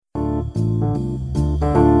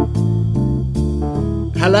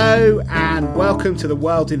Hello and welcome to The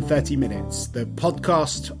World in 30 Minutes, the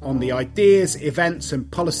podcast on the ideas, events and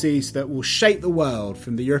policies that will shape the world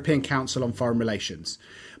from the European Council on Foreign Relations.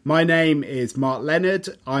 My name is Mark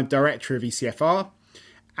Leonard, I'm Director of ECFR,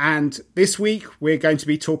 and this week we're going to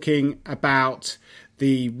be talking about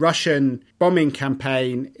the Russian bombing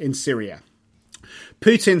campaign in Syria.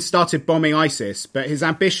 Putin started bombing ISIS, but his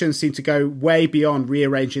ambitions seem to go way beyond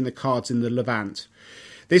rearranging the cards in the Levant.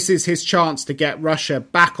 This is his chance to get Russia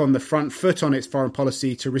back on the front foot on its foreign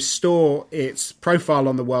policy, to restore its profile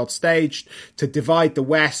on the world stage, to divide the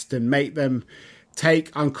West and make them take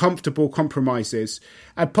uncomfortable compromises,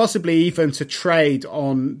 and possibly even to trade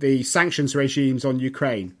on the sanctions regimes on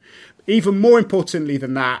Ukraine. Even more importantly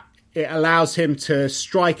than that, it allows him to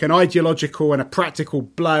strike an ideological and a practical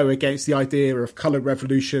blow against the idea of coloured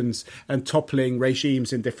revolutions and toppling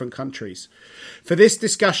regimes in different countries. For this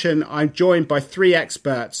discussion, I'm joined by three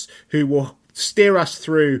experts who will steer us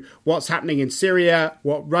through what's happening in Syria,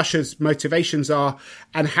 what Russia's motivations are,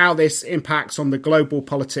 and how this impacts on the global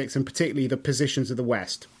politics and particularly the positions of the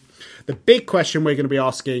West. The big question we're going to be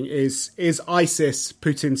asking is ISIS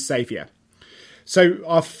Putin's saviour? So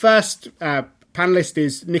our first panelist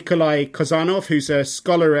is Nikolai Kozanov, who's a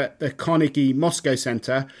scholar at the Carnegie Moscow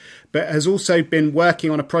Center, but has also been working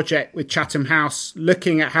on a project with Chatham House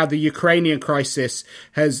looking at how the Ukrainian crisis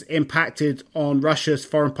has impacted on Russia's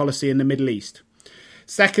foreign policy in the Middle East.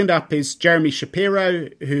 Second up is Jeremy Shapiro,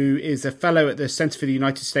 who is a fellow at the Center for the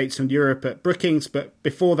United States and Europe at Brookings, but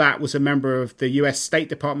before that was a member of the US State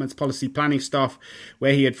Department's policy planning staff,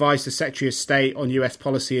 where he advised the Secretary of State on US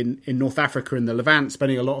policy in North Africa and the Levant,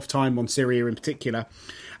 spending a lot of time on Syria in particular.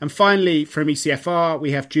 And finally, from ECFR,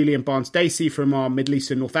 we have Julian Barnes-Dacey from our Middle East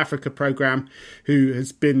and North Africa programme, who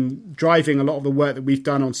has been driving a lot of the work that we've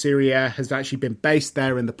done on Syria, has actually been based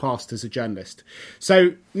there in the past as a journalist.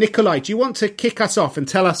 So, Nikolai, do you want to kick us off and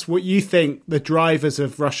tell us what you think the drivers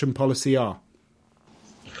of Russian policy are?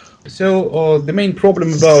 So the main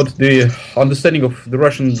problem about the understanding of the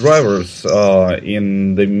Russian drivers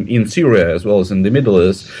in Syria as well as in the Middle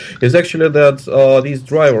East is actually that these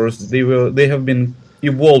drivers they have been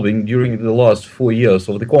evolving during the last 4 years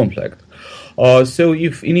of the conflict. So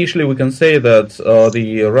if initially we can say that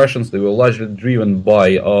the Russians, they were largely driven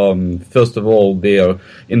by, first of all, their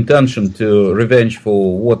intention to revenge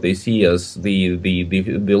for what they see as the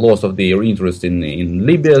loss of their interest in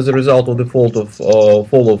Libya as a result of the fall of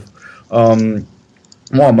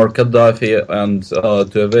Muammar Gaddafi, and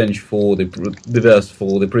to avenge for the West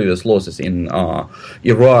for the previous losses in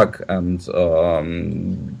Iraq, and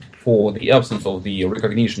for the absence of the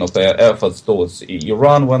recognition of their efforts towards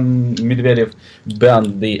Iran when Medvedev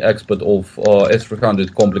banned the export of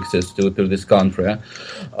S-300 complexes to this country.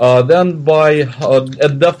 Then by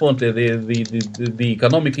definitely the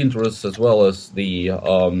economic interests as well as the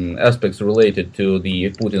aspects related to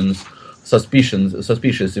the Putin's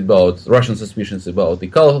Russian suspicions about the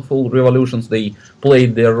colorful revolutions, they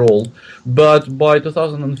played their role. But by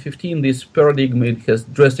 2015, this paradigm has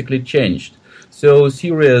drastically changed. So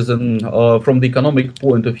Syria, from the economic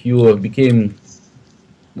point of view, became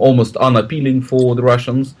almost unappealing for the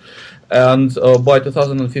Russians. And by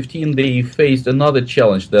 2015, they faced another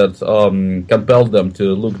challenge that compelled them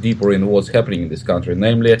to look deeper in what's happening in this country,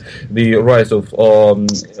 namely the rise of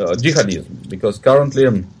jihadism. Because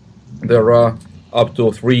currently there are up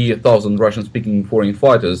to 3,000 Russian-speaking foreign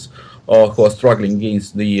fighters who are struggling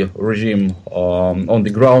against the regime on the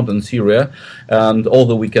ground in Syria. And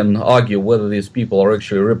although we can argue whether these people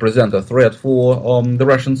actually represent a threat for the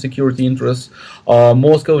Russian security interests,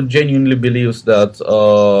 Moscow genuinely believes that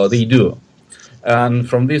they do. And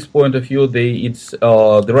from this point of view,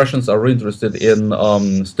 the Russians are interested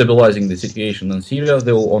in stabilizing the situation in Syria,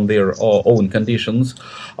 though on their own conditions,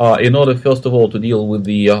 in order, first of all, to deal with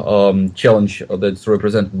the challenge that's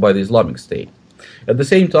represented by the Islamic State. At the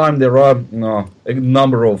same time, there are a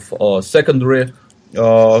number of secondary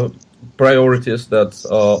priorities that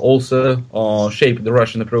also shape the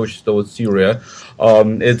Russian approach towards Syria.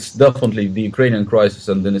 It's definitely the Ukrainian crisis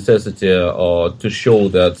and the necessity to show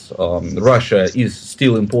that Russia is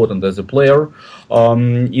still important as a player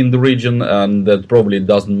in the region, and that probably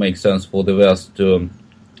doesn't make sense for the West to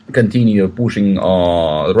continue pushing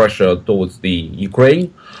Russia towards the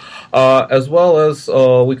Ukraine. As well as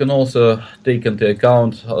we can also take into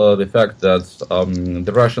account the fact that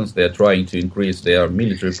the Russians, they are trying to increase their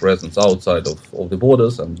military presence outside of the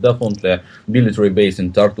borders, and definitely military base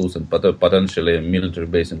in Tartus and potentially military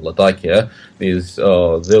base in Latakia is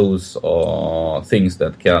those things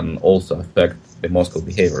that can also affect the Moscow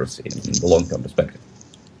behaviors in the long-term perspective.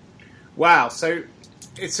 Wow, so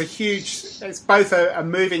it's both a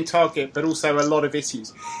moving target, but also a lot of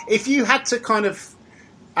issues. If you had to kind of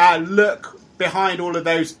look behind all of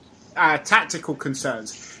those tactical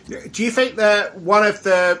concerns, do you think that one of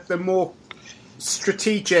the more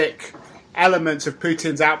strategic elements of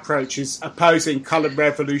Putin's approach is opposing coloured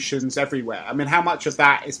revolutions everywhere? I mean, how much of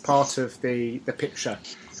that is part of the picture?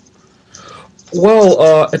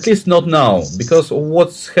 Well, at least not now, because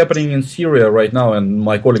what's happening in Syria right now, and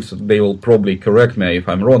my colleagues, they will probably correct me if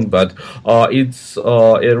I'm wrong, but it's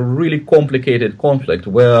a really complicated conflict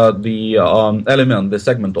where the the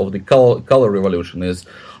segment of the color revolution is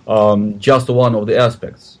just one of the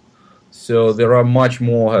aspects. So there are much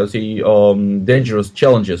more, dangerous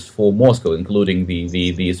challenges for Moscow, including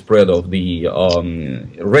the spread of the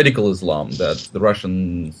radical Islam that the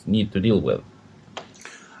Russians need to deal with.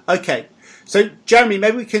 Okay. So, Jeremy,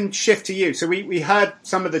 maybe we can shift to you. So we heard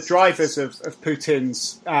some of the drivers of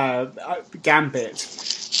Putin's gambit.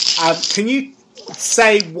 Can you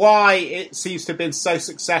say why it seems to have been so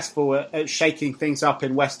successful at shaking things up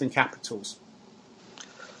in Western capitals?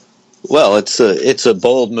 Well, it's a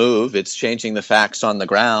bold move. It's changing the facts on the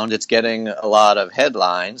ground. It's getting a lot of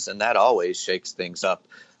headlines, and that always shakes things up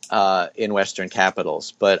in Western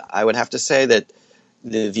capitals. But I would have to say that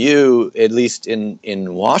the view, at least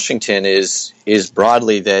in Washington, is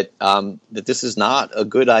broadly that that this is not a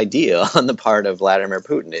good idea on the part of Vladimir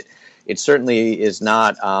Putin. It certainly is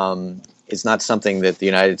not. It's not something that the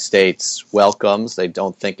United States welcomes. They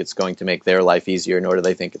don't think it's going to make their life easier, nor do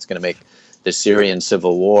they think it's going to make the Syrian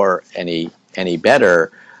civil war any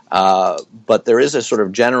better. But there is a sort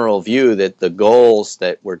of general view that the goals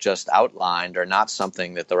that were just outlined are not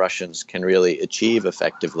something that the Russians can really achieve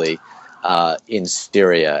effectively in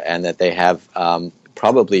Syria, and that they have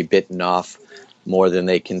probably bitten off more than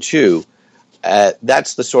they can chew.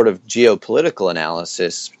 That's the sort of geopolitical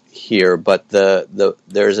analysis here, but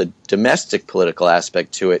there's a domestic political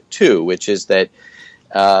aspect to it too, which is that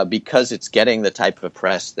because it's getting the type of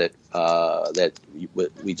press that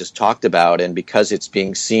we just talked about, and because it's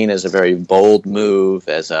being seen as a very bold move,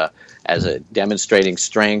 as a demonstrating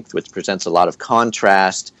strength, which presents a lot of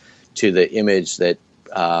contrast to the image that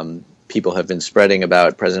people have been spreading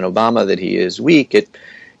about President Obama, that he is weak.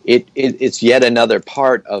 It's yet another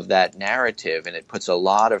part of that narrative, and it puts a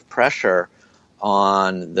lot of pressure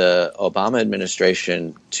on the Obama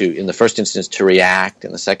administration to, in the first instance, to react,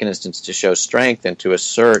 in the second instance, to show strength and to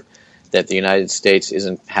assert that the United States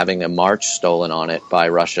isn't having a march stolen on it by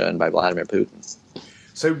Russia and by Vladimir Putin.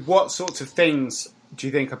 So what sorts of things do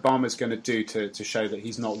you think Obama's going to do to show that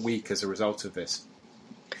he's not weak as a result of this?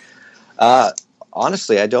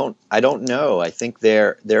 Honestly, I don't know. I think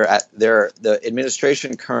the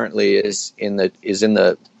administration currently is in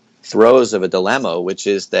the throes of a dilemma, which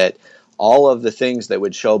is that all of the things that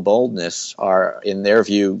would show boldness are, in their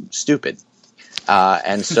view, stupid,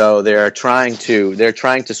 and so they're trying to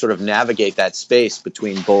sort of navigate that space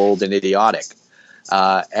between bold and idiotic.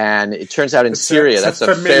 And it turns out in Syria that's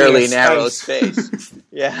a fairly narrow space.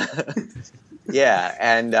 Yeah, yeah,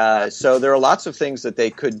 and so there are lots of things that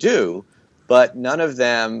they could do. But none of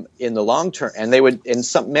them in the long term, and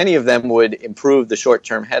many of them would improve the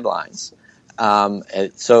short-term headlines.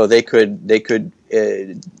 So they could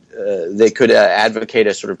advocate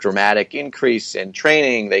a sort of dramatic increase in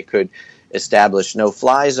training. They could establish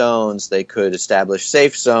no-fly zones. They could establish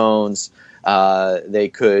safe zones. They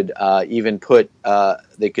could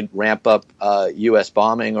they could ramp up U.S.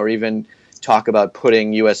 bombing, or even talk about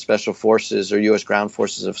putting U.S. special forces or U.S. ground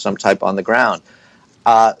forces of some type on the ground.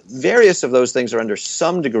 Various of those things are under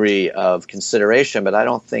some degree of consideration, but I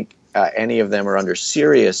don't think any of them are under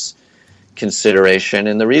serious consideration.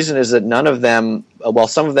 And the reason is that none of them, while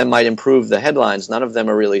some of them might improve the headlines, none of them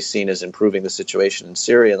are really seen as improving the situation in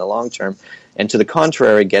Syria in the long term. And to the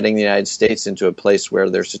contrary, getting the United States into a place where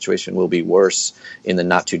their situation will be worse in the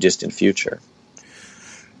not too distant future.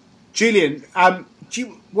 Julian, do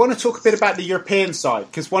you want to talk a bit about the European side?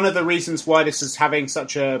 Because one of the reasons why this is having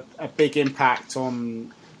such a big impact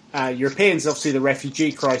on Europeans is obviously the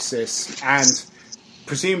refugee crisis, and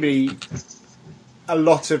presumably a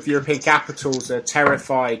lot of European capitals are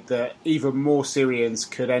terrified that even more Syrians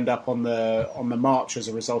could end up on the march as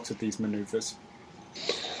a result of these manoeuvres.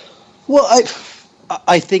 Well,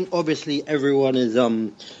 I think obviously everyone is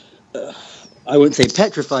I wouldn't say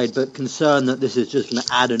petrified, but concerned that this is just going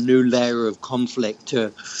to add a new layer of conflict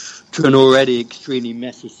to an already extremely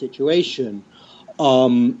messy situation,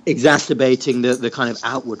 exacerbating the kind of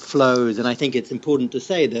outward flows. And I think it's important to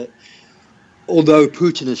say that although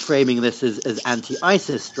Putin is framing this as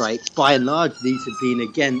anti-ISIS strikes, by and large these have been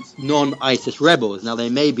against non-ISIS rebels. Now,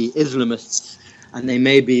 they may be Islamists and they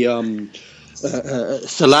may be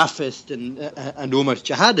Salafist and almost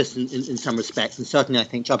jihadist in some respects. And certainly I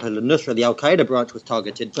think Jabhat al-Nusra, the Al-Qaeda branch, was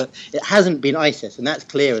targeted, but it hasn't been ISIS, and that's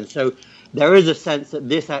clear. And so there is a sense that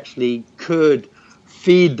this actually could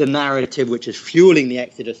feed the narrative which is fueling the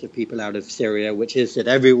exodus of people out of Syria, which is that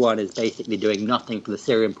everyone is basically doing nothing for the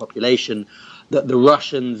Syrian population, that the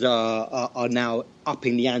Russians are now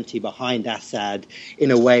upping the ante behind Assad in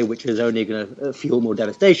a way which is only going to fuel more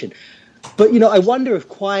devastation. But, I wonder if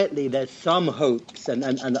quietly there's some hopes, and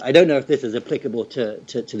I don't know if this is applicable to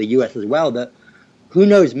the US as well, that who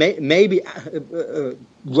knows, maybe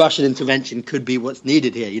Russian intervention could be what's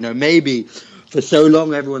needed here. Maybe for so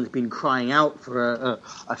long everyone's been crying out for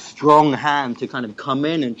a strong hand to kind of come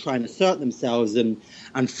in and try and assert themselves and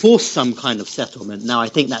force some kind of settlement. Now, I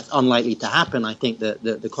think that's unlikely to happen. I think that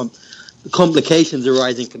the complications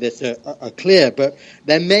arising for this are clear, but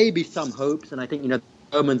there may be some hopes, and I think, the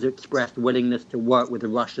Germans expressed willingness to work with the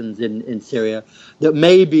Russians in Syria, that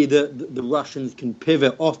maybe the Russians can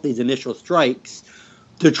pivot off these initial strikes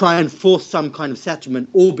to try and force some kind of settlement,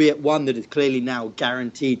 albeit one that is clearly now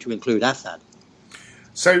guaranteed to include Assad.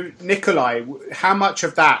 So, Nikolai, how much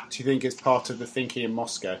of that do you think is part of the thinking in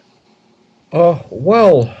Moscow?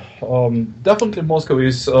 Definitely Moscow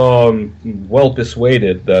is well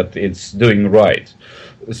persuaded that it's doing right.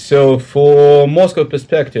 So, for Moscow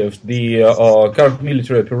perspective, the current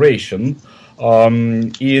military operation,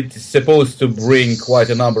 it's supposed to bring quite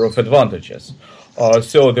a number of advantages.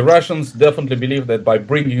 So the Russians definitely believe that by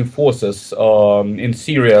bringing forces in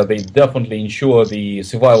Syria, they definitely ensure the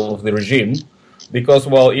survival of the regime. Because,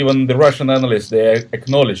 even the Russian analysts, they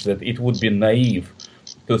acknowledge that it would be naive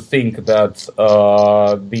to think that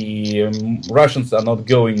the Russians are not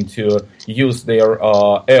going to use their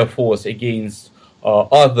air force against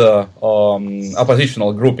other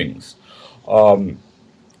oppositional groupings.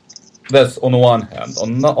 That's on one hand.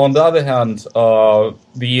 On the other hand,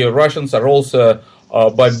 the Russians are also,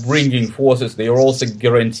 by bringing forces, they also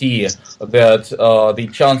guarantee that the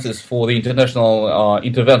chances for the international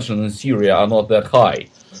intervention in Syria are not that high.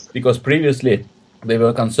 Because previously they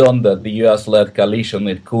were concerned that the US-led coalition,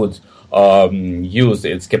 it could use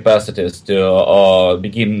its capacities to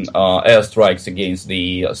begin airstrikes against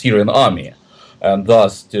the Syrian army, and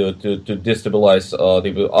thus to destabilize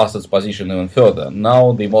the Assad's position even further.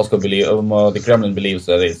 Now the the Kremlin believes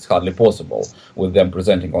that it's hardly possible with them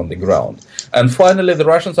presenting on the ground. And finally, the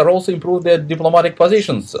Russians are also improved their diplomatic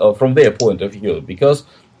positions from their point of view, because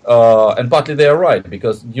and partly they are right,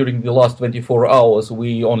 because during the last 24 hours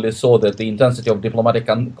we only saw that the intensity of diplomatic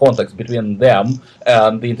contacts between them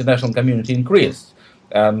and the international community increased.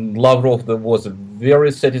 And Lavrov was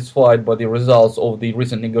very satisfied by the results of the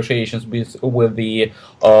recent negotiations with the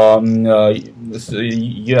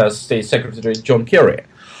U.S. State Secretary John Kerry.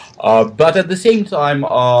 But at the same time,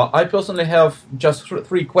 I personally have just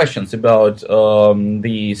three questions about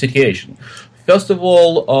the situation. First of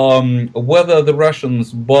all, whether the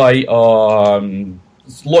Russians, by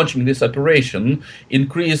launching this operation,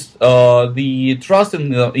 increased the trust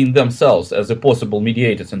in themselves as a possible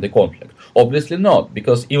mediators in the conflict. Obviously not,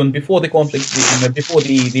 because even before the conflict, before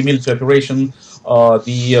the military operation,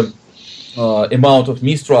 the amount of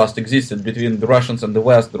mistrust existed between the Russians and the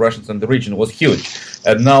West, the Russians and the region was huge.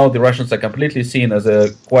 And now the Russians are completely seen as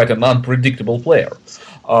quite an unpredictable player.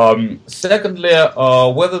 Secondly,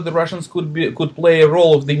 whether the Russians could play a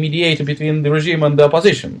role of the mediator between the regime and the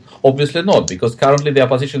opposition. Obviously not, because currently the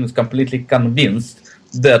opposition is completely convinced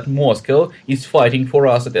that Moscow is fighting for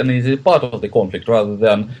Assad and is a part of the conflict rather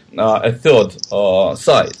than a third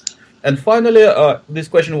side. And finally, this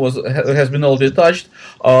question has been already touched,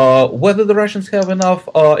 whether the Russians have enough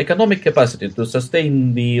economic capacity to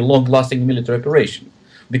sustain the long-lasting military operation.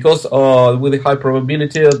 Because with a high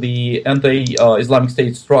probability, the anti-Islamic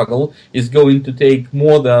State struggle is going to take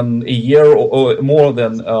more than a year or more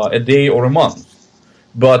than a day or a month.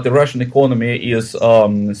 But the Russian economy is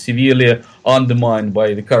severely undermined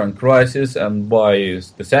by the current crisis and by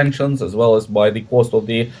the sanctions, as well as by the cost of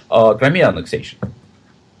the Crimea annexation.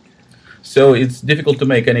 So it's difficult to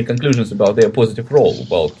make any conclusions about their positive role.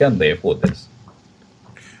 Well, can they afford this?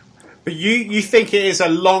 But you think it is a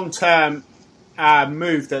long-term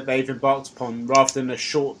move that they've embarked upon, rather than a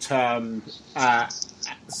short-term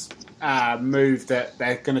move that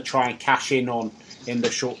they're going to try and cash in on in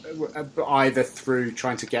the short, either through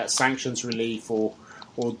trying to get sanctions relief or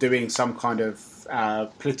doing some kind of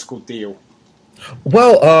political deal?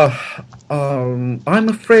 Well, I'm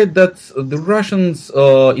afraid that the Russians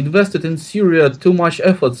invested in Syria too much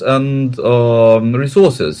efforts and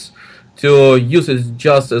resources to use it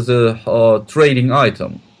just as a trading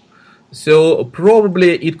item. So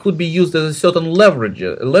probably it could be used as a certain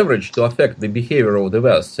leverage to affect the behavior of the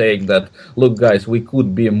West, saying that, look, guys, we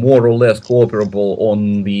could be more or less cooperable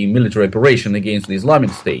on the military operation against the Islamic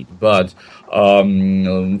State, but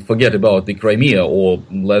forget about the Crimea, or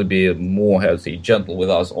let's be more, gentle with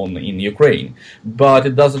us in Ukraine. But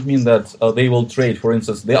it doesn't mean that they will trade, for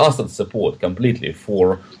instance, the Assad support completely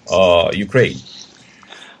for Ukraine.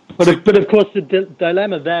 But of course, the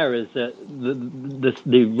dilemma there is that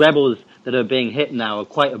the rebels that are being hit now are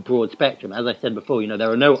quite a broad spectrum. As I said before,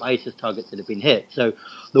 there are no ISIS targets that have been hit. So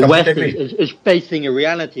the West is facing a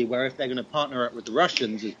reality where if they're going to partner up with the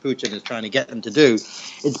Russians, as Putin is trying to get them to do,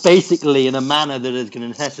 it's basically in a manner that is going to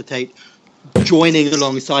necessitate joining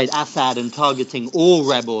alongside Assad and targeting all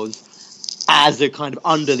rebels as a kind of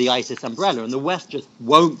under the ISIS umbrella. And the West just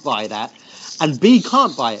won't buy that. And B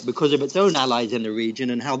can't buy it because of its own allies in the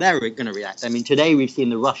region and how they're going to react. I mean, today we've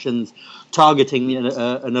seen the Russians targeting an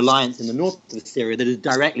alliance in the north of Syria that is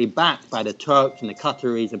directly backed by the Turks and the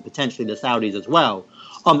Qataris and potentially the Saudis as well.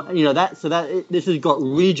 This has got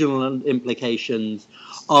regional implications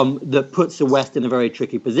that puts the West in a very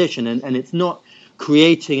tricky position, and it's not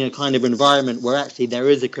creating a kind of environment where actually there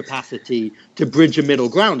is a capacity to bridge a middle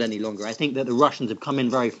ground any longer. I think that the Russians have come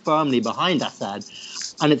in very firmly behind Assad,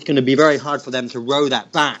 and it's going to be very hard for them to row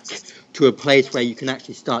that back to a place where you can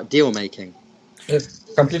actually start deal making.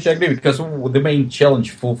 Completely agree, because the main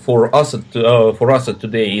challenge for Assad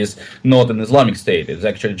today is not an Islamic State. It's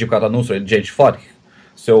actually Jabhat al-Nusra and Jaish Fatah.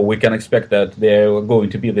 So we can expect that they're going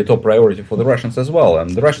to be the top priority for the Russians as well.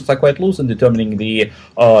 And the Russians are quite loose in determining the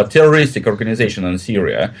terroristic organization in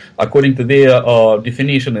Syria. According to their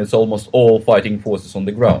definition, it's almost all fighting forces on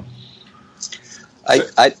the ground.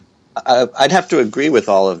 I'd have to agree with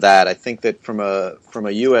all of that. I think that from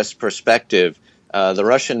a U.S. perspective, the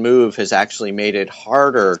Russian move has actually made it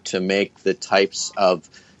harder to make the types of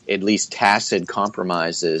at least tacit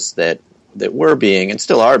compromises that were being and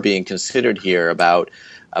still are being considered here about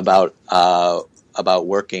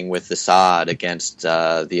working with Assad against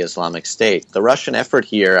the Islamic State. The Russian effort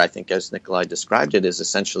here, I think, as Nikolai described it, is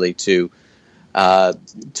essentially to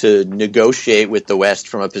negotiate with the West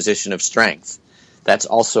from a position of strength. That's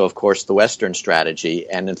also, of course, the Western strategy.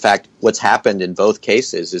 And in fact, what's happened in both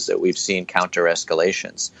cases is that we've seen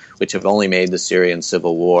counter-escalations, which have only made the Syrian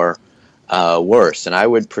civil war worse. And I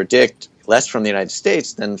would predict, less from the United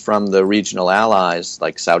States than from the regional allies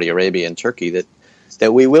like Saudi Arabia and Turkey,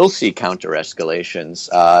 that we will see counter-escalations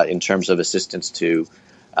in terms of assistance to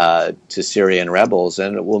Syrian rebels.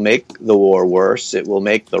 And it will make the war worse. It will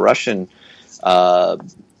make the Russian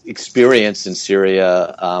experience in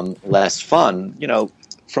Syria less fun.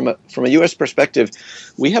 From a U.S. perspective,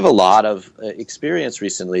 we have a lot of experience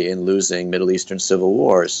recently in losing Middle Eastern civil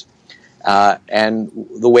wars, and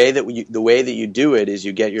the way that you do it is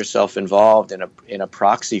you get yourself involved in a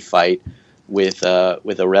proxy fight with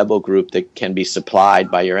a rebel group that can be supplied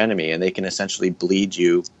by your enemy, and they can essentially bleed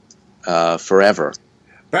you forever.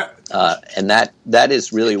 And that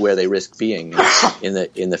is really where they risk being in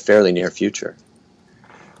the fairly near future.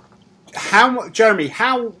 Jeremy,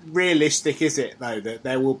 how realistic is it, though, that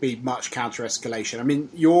there will be much counter-escalation? I mean,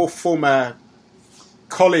 your former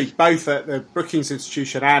colleague, both at the Brookings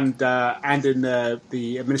Institution and in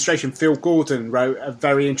the administration, Phil Gordon, wrote a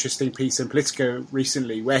very interesting piece in Politico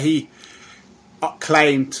recently where he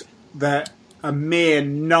claimed that a mere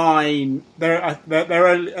 9, there are,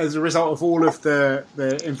 as a result of all of the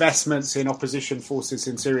investments in opposition forces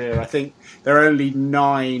in Syria, I think there are only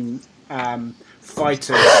 9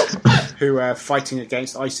 fighters who are fighting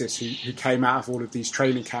against ISIS who came out of all of these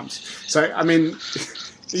training camps. So, I mean,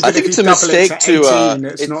 I think it's a mistake to 18,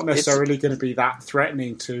 it's not necessarily going to be that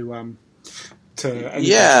threatening to anybody.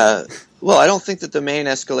 Yeah. Well, I don't think that the main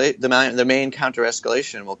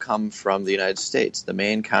counter-escalation will come from the United States. The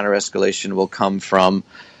main counter-escalation will come from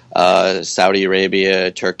Saudi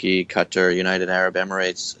Arabia, Turkey, Qatar, United Arab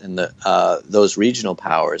Emirates, and those regional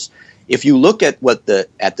powers. If you look at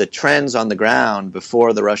the trends on the ground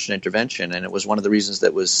before the Russian intervention, and it was one of the reasons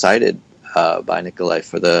that was cited by Nikolai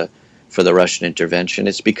for the Russian intervention,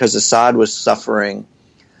 it's because Assad was suffering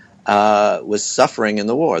in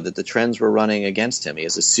the war, that the trends were running against him. He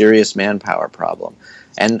has a serious manpower problem,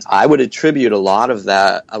 and I would attribute a lot of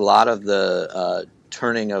the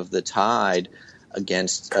turning of the tide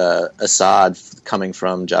against Assad coming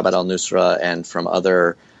from Jabhat al-Nusra and from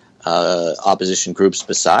other opposition groups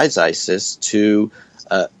besides ISIS to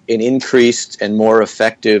an increased and more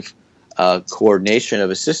effective coordination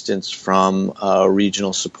of assistance from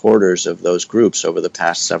regional supporters of those groups over the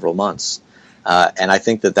past several months. And I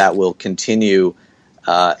think that will continue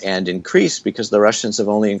and increase because the Russians have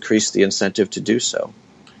only increased the incentive to do so.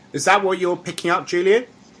 Is that what you're picking up, Julian?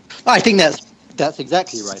 I think that's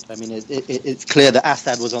exactly right. I mean, it's clear that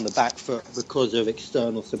Assad was on the back foot because of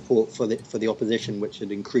external support for the opposition, which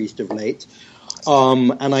had increased of late.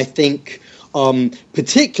 And I think,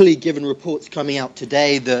 particularly given reports coming out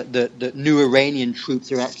today that new Iranian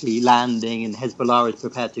troops are actually landing and Hezbollah is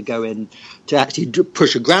prepared to go in to actually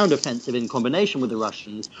push a ground offensive in combination with the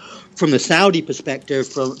Russians, from the Saudi perspective,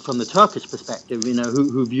 from the Turkish perspective,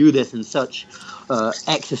 who view this in such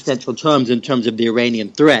existential terms in terms of the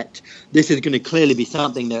Iranian threat, this is going to clearly be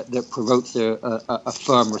something that provokes a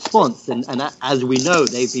firm response. And as we know,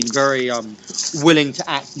 they've been very willing to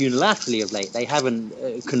act unilaterally of late. They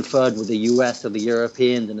haven't conferred with the US or the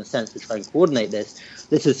Europeans in a sense to try and coordinate this.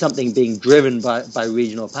 This is something being driven by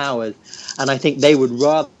regional powers. And I think they would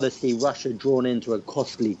rather see Russia drawn into a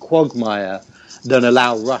costly quagmire than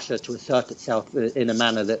allow Russia to assert itself in a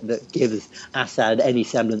manner that gives Assad any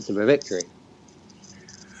semblance of a victory.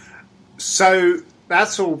 So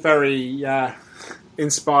that's all very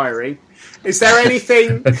inspiring. Is there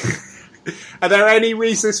anything? Are there any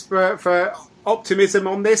reasons for optimism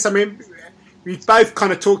on this? I mean, we've both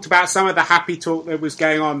kind of talked about some of the happy talk that was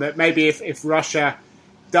going on, that maybe if Russia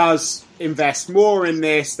does invest more in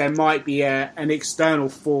this, there might be an external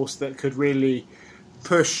force that could really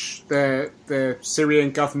push the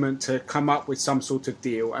Syrian government to come up with some sort of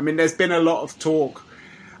deal. I mean, there's been a lot of talk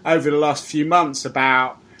over the last few months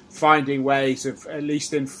about finding ways of at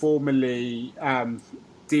least informally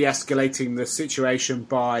de-escalating the situation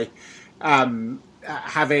by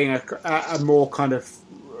having a more kind of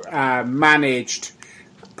managed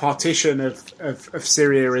partition of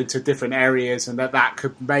Syria into different areas, and that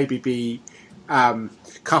could maybe be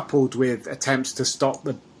coupled with attempts to stop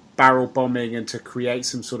the barrel bombing and to create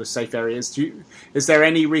some sort of safe areas. Is there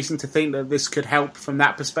any reason to think that this could help from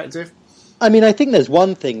that perspective? I mean, I think there's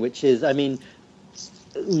one thing, which is,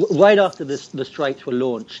 right after the strikes were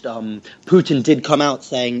launched, Putin did come out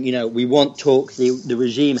saying, we want talks, the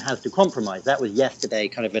regime has to compromise. That was yesterday,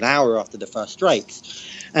 kind of an hour after the first strikes.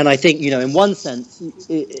 And I think, in one sense,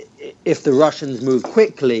 if the Russians move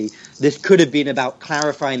quickly, this could have been about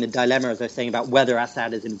clarifying the dilemma, as I was saying, about whether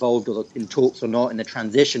Assad is involved in talks or not in the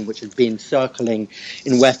transition, which has been circling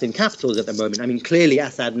in Western capitals at the moment. I mean, clearly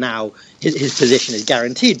Assad now, his position is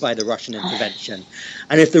guaranteed by the Russian intervention.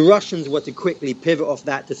 And if the Russians were to quickly pivot off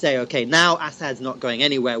that to say, okay, now Assad's not going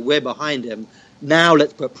anywhere, we're behind him, now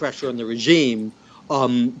let's put pressure on the regime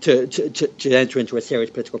to enter into a serious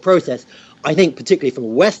political process, I think particularly from a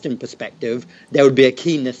Western perspective, there would be a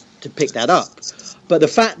keenness to pick that up. But the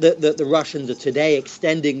fact that the Russians are today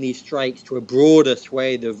extending these strikes to a broader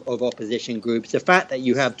swathe of opposition groups, the fact that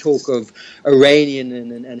you have talk of Iranian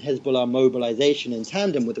and Hezbollah mobilization in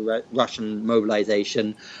tandem with the Russian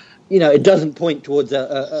mobilization, it doesn't point towards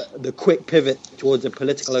the quick pivot towards a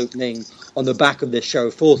political opening on the back of this show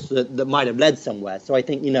of force that might have led somewhere. So I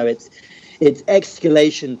think, it's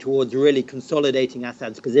escalation towards really consolidating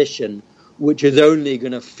Assad's position, which is only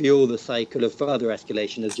going to fuel the cycle of further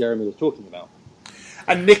escalation, as Jeremy was talking about.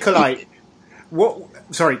 And Nikolai,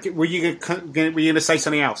 sorry, were you going to say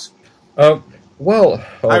something else?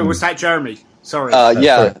 Was that Jeremy? Sorry.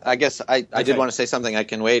 Yeah, I guess I did want to say something. I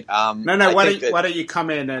can wait. No. Why don't you come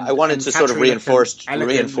in? And I wanted to sort of reinforce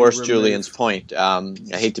Julian's point. I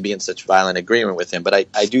hate to be in such violent agreement with him, but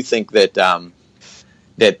I do think that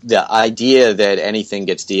that the idea that anything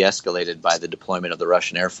gets de-escalated by the deployment of the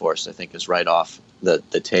Russian Air Force, I think, is right off the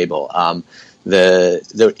table.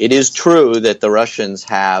 It is true that the Russians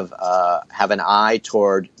have an eye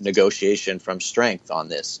toward negotiation from strength on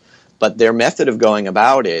this, but their method of going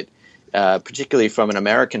about it, particularly from an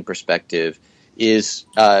American perspective, is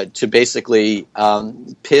to basically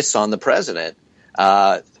piss on the president.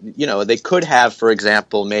 They could have, for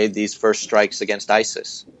example, made these first strikes against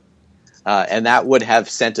ISIS. And that would have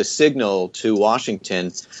sent a signal to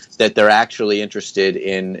Washington that they're actually interested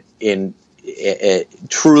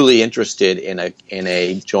truly interested in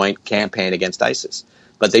a joint campaign against ISIS.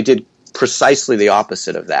 But they did precisely the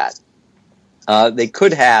opposite of that. They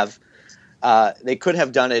could have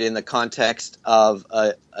done it in the context of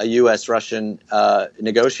a U.S.-Russian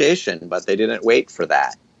negotiation, but they didn't wait for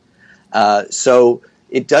that. So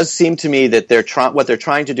it does seem to me that what they're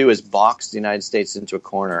trying to do is box the United States into a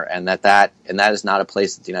corner, and that is not a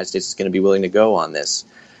place that the United States is going to be willing to go on this.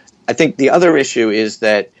 I think the other issue is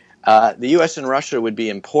that the U.S. and Russia would be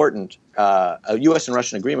important. A U.S. and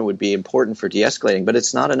Russian agreement would be important for de-escalating, but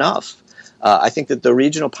it's not enough. I think that the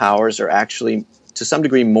regional powers are actually, to some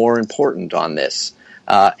degree, more important on this.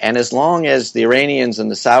 And as long as the Iranians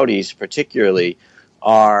and the Saudis, particularly,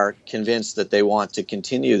 are convinced that they want to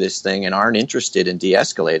continue this thing and aren't interested in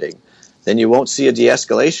de-escalating, then you won't see a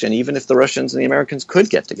de-escalation, even if the Russians and the Americans could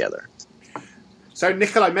get together. So,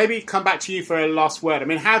 Nikolai, maybe come back to you for a last word. I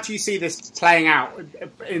mean, how do you see this playing out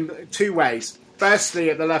in two ways? Firstly,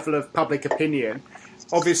 at the level of public opinion,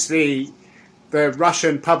 obviously, the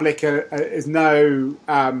Russian public is no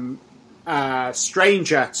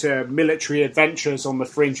stranger to military adventures on the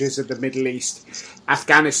fringes of the Middle East.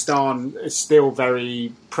 Afghanistan is still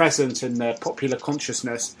very present in their popular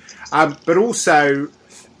consciousness. But also,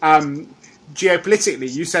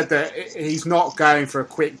 geopolitically, you said that he's not going for a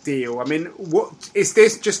quick deal. I mean, what is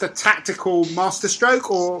this just a tactical masterstroke,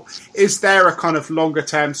 or is there a kind of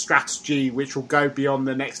longer-term strategy which will go beyond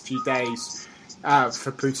the next few days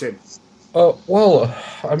for Putin? Well,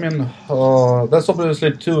 I mean, that's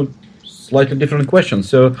obviously two slightly different questions.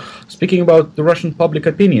 So, speaking about the Russian public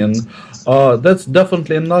opinion, that's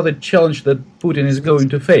definitely another challenge that Putin is going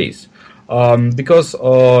to face. Because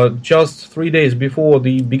just 3 days before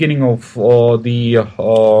the beginning of the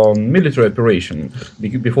military operation,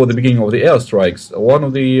 before the beginning of the airstrikes, one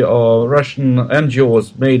of the Russian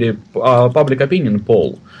NGOs made a public opinion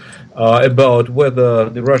poll about whether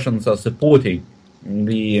the Russians are supporting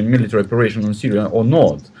the military operation in Syria or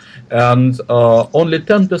not. And only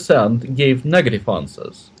 10% gave negative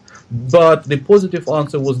answers. But the positive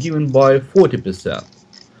answer was given by 40%.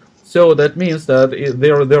 So that means that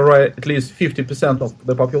there are at least 50% of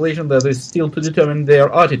the population that is still to determine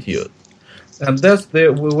their attitude. And that's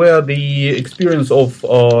where the experience of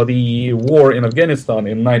the war in Afghanistan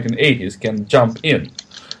in 1980s can jump in.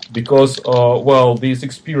 Because, this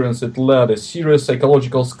experience, it led a serious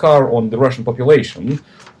psychological scar on the Russian population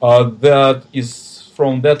that is,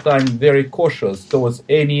 from that time, very cautious towards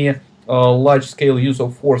any large-scale use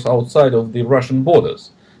of force outside of the Russian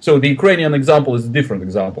borders. So the Ukrainian example is a different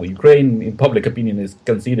example. Ukraine, in public opinion, is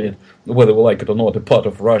considered, whether we like it or not, a part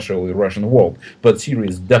of Russia or the Russian world. But Syria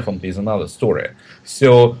is definitely another story.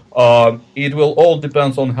 So it will all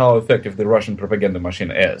depend on how effective the Russian propaganda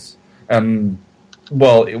machine is. And,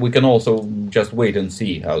 we can also just wait and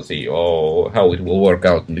see how it will work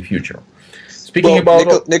out in the future. Speaking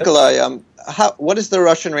about Nikolai, what is the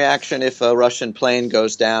Russian reaction if a Russian plane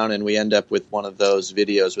goes down and we end up with one of those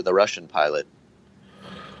videos with a Russian pilot?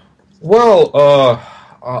 Well,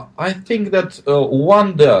 I think that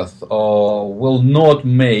one death will not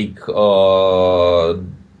make the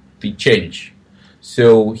change.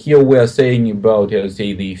 So here we are saying about,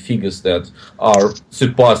 the figures that are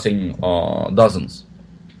surpassing dozens.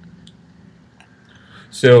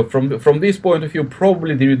 So from this point of view,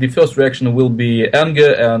 probably the first reaction will be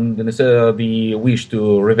anger and the wish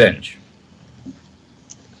to revenge.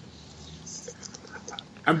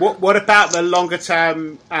 And what about the longer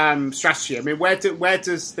term strategy? I mean, where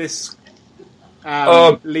does this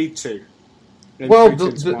lead to? Well,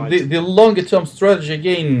 the longer term strategy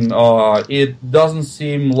again, it doesn't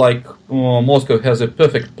seem like Moscow has a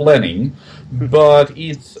perfect planning, but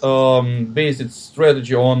it's based its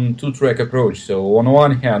strategy on two-track approach. So on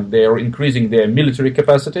one hand, they are increasing their military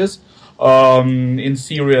capacities in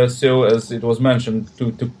Syria, so as it was mentioned,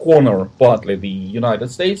 to corner partly the United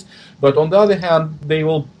States. But on the other hand, they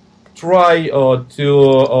will try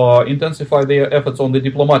to intensify their efforts on the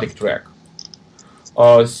diplomatic track.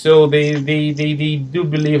 So they do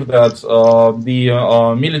believe that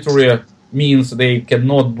the military means they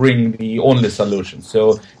cannot bring the only solution.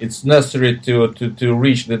 So it's necessary to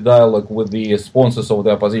reach the dialogue with the sponsors of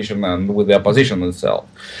the opposition and with the opposition itself.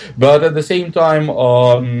 But at the same time,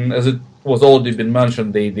 as it was already been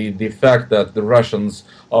mentioned, the fact that the Russians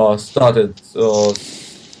started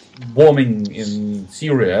bombing in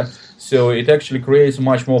Syria, so it actually creates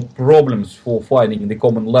much more problems for finding the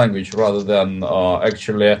common language rather than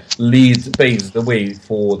actually paves the way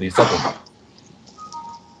for the settlement.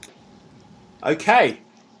 Okay.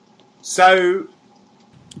 So,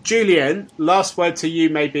 Julian, last word to you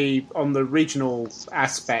maybe on the regional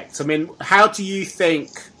aspect. I mean, how do you think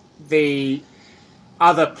the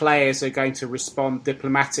other players are going to respond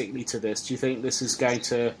diplomatically to this? Do you think this is going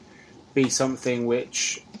to be something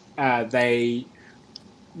which they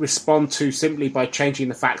respond to simply by changing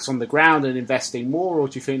the facts on the ground and investing more, or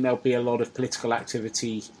do you think there'll be a lot of political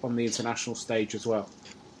activity on the international stage as well?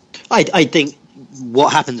 I think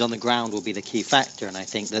what happens on the ground will be the key factor, and I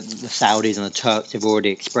think that the Saudis and the Turks have already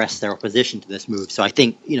expressed their opposition to this move. So I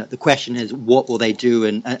think the question is, what will they do,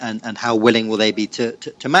 and how willing will they be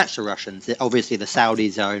to match the Russians? Obviously, the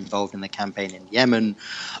Saudis are involved in the campaign in Yemen.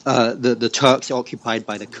 The Turks are occupied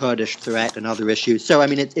by the Kurdish threat and other issues. So I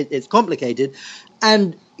mean, it's complicated,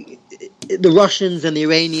 and the Russians and the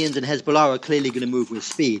Iranians and Hezbollah are clearly going to move with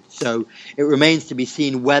speed. So it remains to be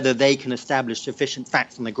seen whether they can establish sufficient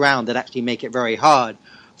facts on the ground that actually make it very hard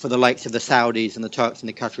for the likes of the Saudis and the Turks and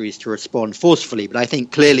the Qataris to respond forcefully. But I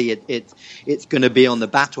think clearly it's going to be on the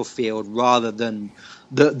battlefield rather than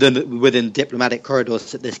within diplomatic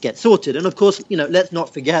corridors that this gets sorted. And of course, let's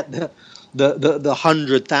not forget that the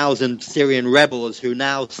 100,000 Syrian rebels who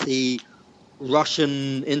now see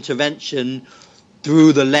Russian intervention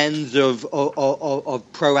through the lens of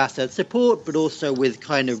pro-Assad support, but also with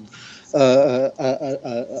kind of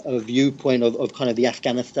a viewpoint of kind of the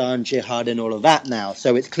Afghanistan jihad and all of that now.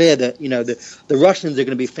 So it's clear that the Russians are going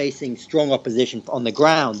to be facing strong opposition on the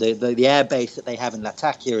ground. The air base that they have in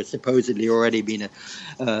Latakia has supposedly already been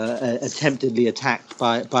attemptedly attacked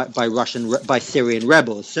by Syrian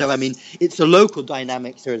rebels. So I mean, it's the local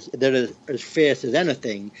dynamics that are as fierce as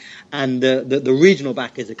anything, and the regional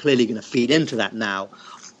backers are clearly going to feed into that now.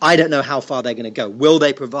 I don't know how far they're going to go. Will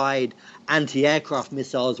they provide anti-aircraft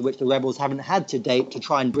missiles, which the rebels haven't had to date, to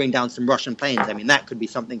try and bring down some Russian planes? I mean, that could be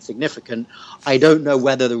something significant. I don't know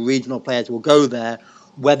whether the regional players will go there,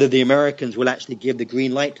 whether the Americans will actually give the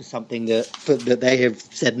green light to something that they have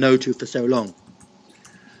said no to for so long.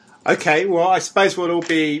 Okay, well, I suppose we'll all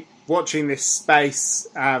be watching this space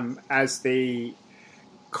as the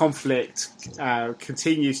conflict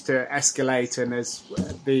continues to escalate and as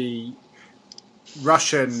the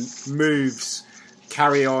Russian moves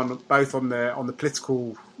carry on both on the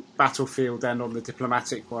political battlefield and on the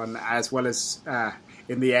diplomatic one, as well as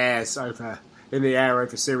in the air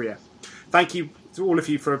over Syria. Thank you to all of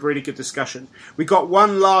you for a really good discussion. We've got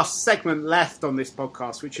one last segment left on this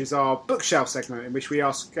podcast, which is our bookshelf segment, in which we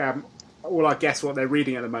ask all our guests what they're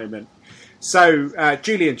reading at the moment. So,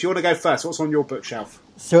 Julian, do you want to go first? What's on your bookshelf?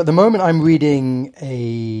 So at the moment I'm reading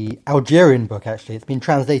a Algerian book, actually. It's been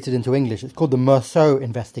translated into English. It's called The Meursault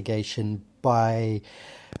Investigation by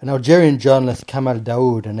an Algerian journalist, Kamal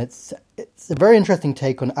Daoud. And it's a very interesting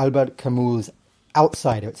take on Albert Camus'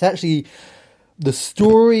 Outsider. It's actually the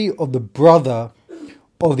story of the brother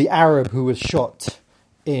of the Arab who was shot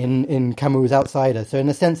in Camus' Outsider. So in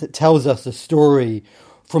a sense it tells us the story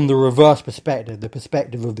from the reverse perspective, the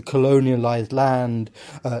perspective of the colonialized land,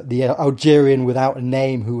 the Algerian without a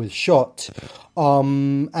name who was shot.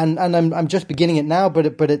 And I'm just beginning it now, but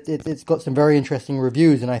it's got some very interesting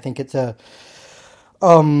reviews, and I think it's a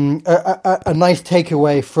nice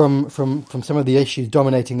takeaway from some of the issues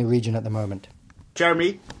dominating the region at the moment.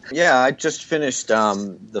 Jeremy? Yeah, I just finished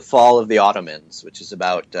The Fall of the Ottomans, which is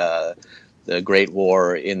about the Great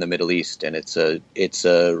War in the Middle East, and it's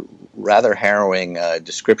a rather harrowing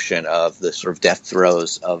description of the sort of death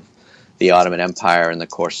throes of the Ottoman Empire in the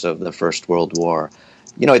course of the First World War.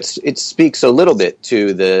 It speaks a little bit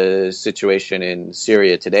to the situation in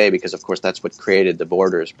Syria today, because of course that's what created the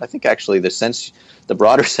borders. But I think actually the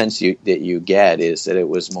broader sense that you get is that it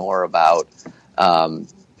was more about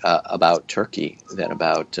Turkey than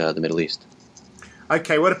about the Middle East.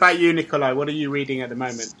 Okay, what about you, Nikolai? What are you reading at the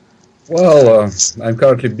moment? Well, I'm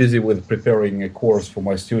currently busy with preparing a course for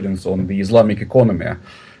my students on the Islamic economy.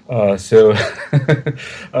 So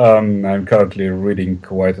I'm currently reading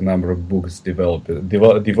quite a number of books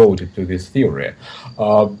devoted to this theory.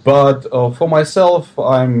 But for myself,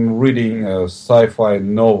 I'm reading a sci-fi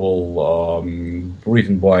novel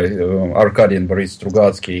written by Arkady and Boris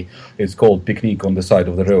Strugatsky. It's called Picnic on the Side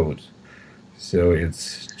of the Road. So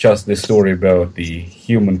it's just the story about the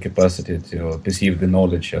human capacity to perceive the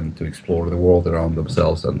knowledge and to explore the world around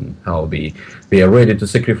themselves, and how they are ready to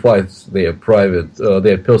sacrifice their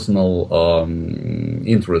personal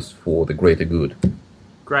interests for the greater good.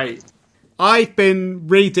 Great. I've been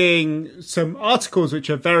reading some articles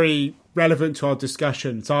which are very relevant to our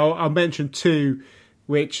discussion. So I'll mention two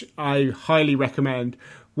which I highly recommend.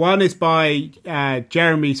 One is by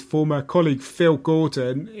Jeremy's former colleague Phil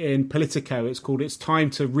Gordon in Politico. It's called "It's Time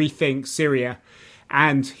to Rethink Syria."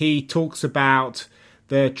 And he talks about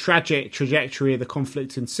the tragic trajectory of the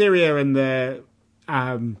conflict in Syria and the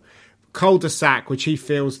cul-de-sac which he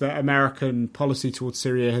feels that American policy towards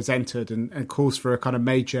Syria has entered, and calls for a kind of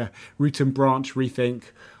major root and branch rethink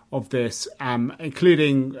of this,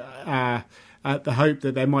 including the hope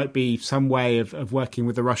that there might be some way of working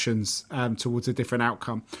with the Russians towards a different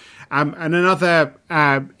outcome. And another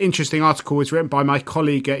interesting article was written by my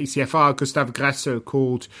colleague at ECFR, Gustav Grasso,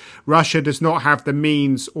 called "Russia Does Not Have the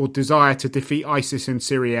Means or Desire to Defeat ISIS in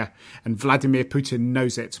Syria, and Vladimir Putin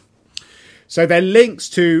Knows It." So there are links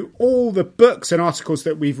to all the books and articles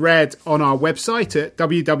that we've read on our website at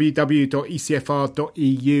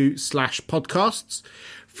www.ecfr.eu/podcasts.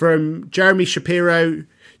 From Jeremy Shapiro,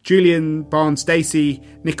 Julian Barnes-Dacey,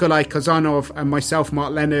 Nikolai Kazanov, and myself,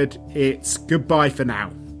 Mark Leonard, it's goodbye for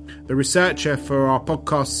now. The researcher for our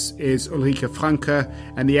podcasts is Ulrike Franke,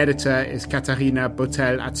 and the editor is Katarina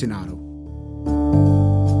Botel-Atzinaro.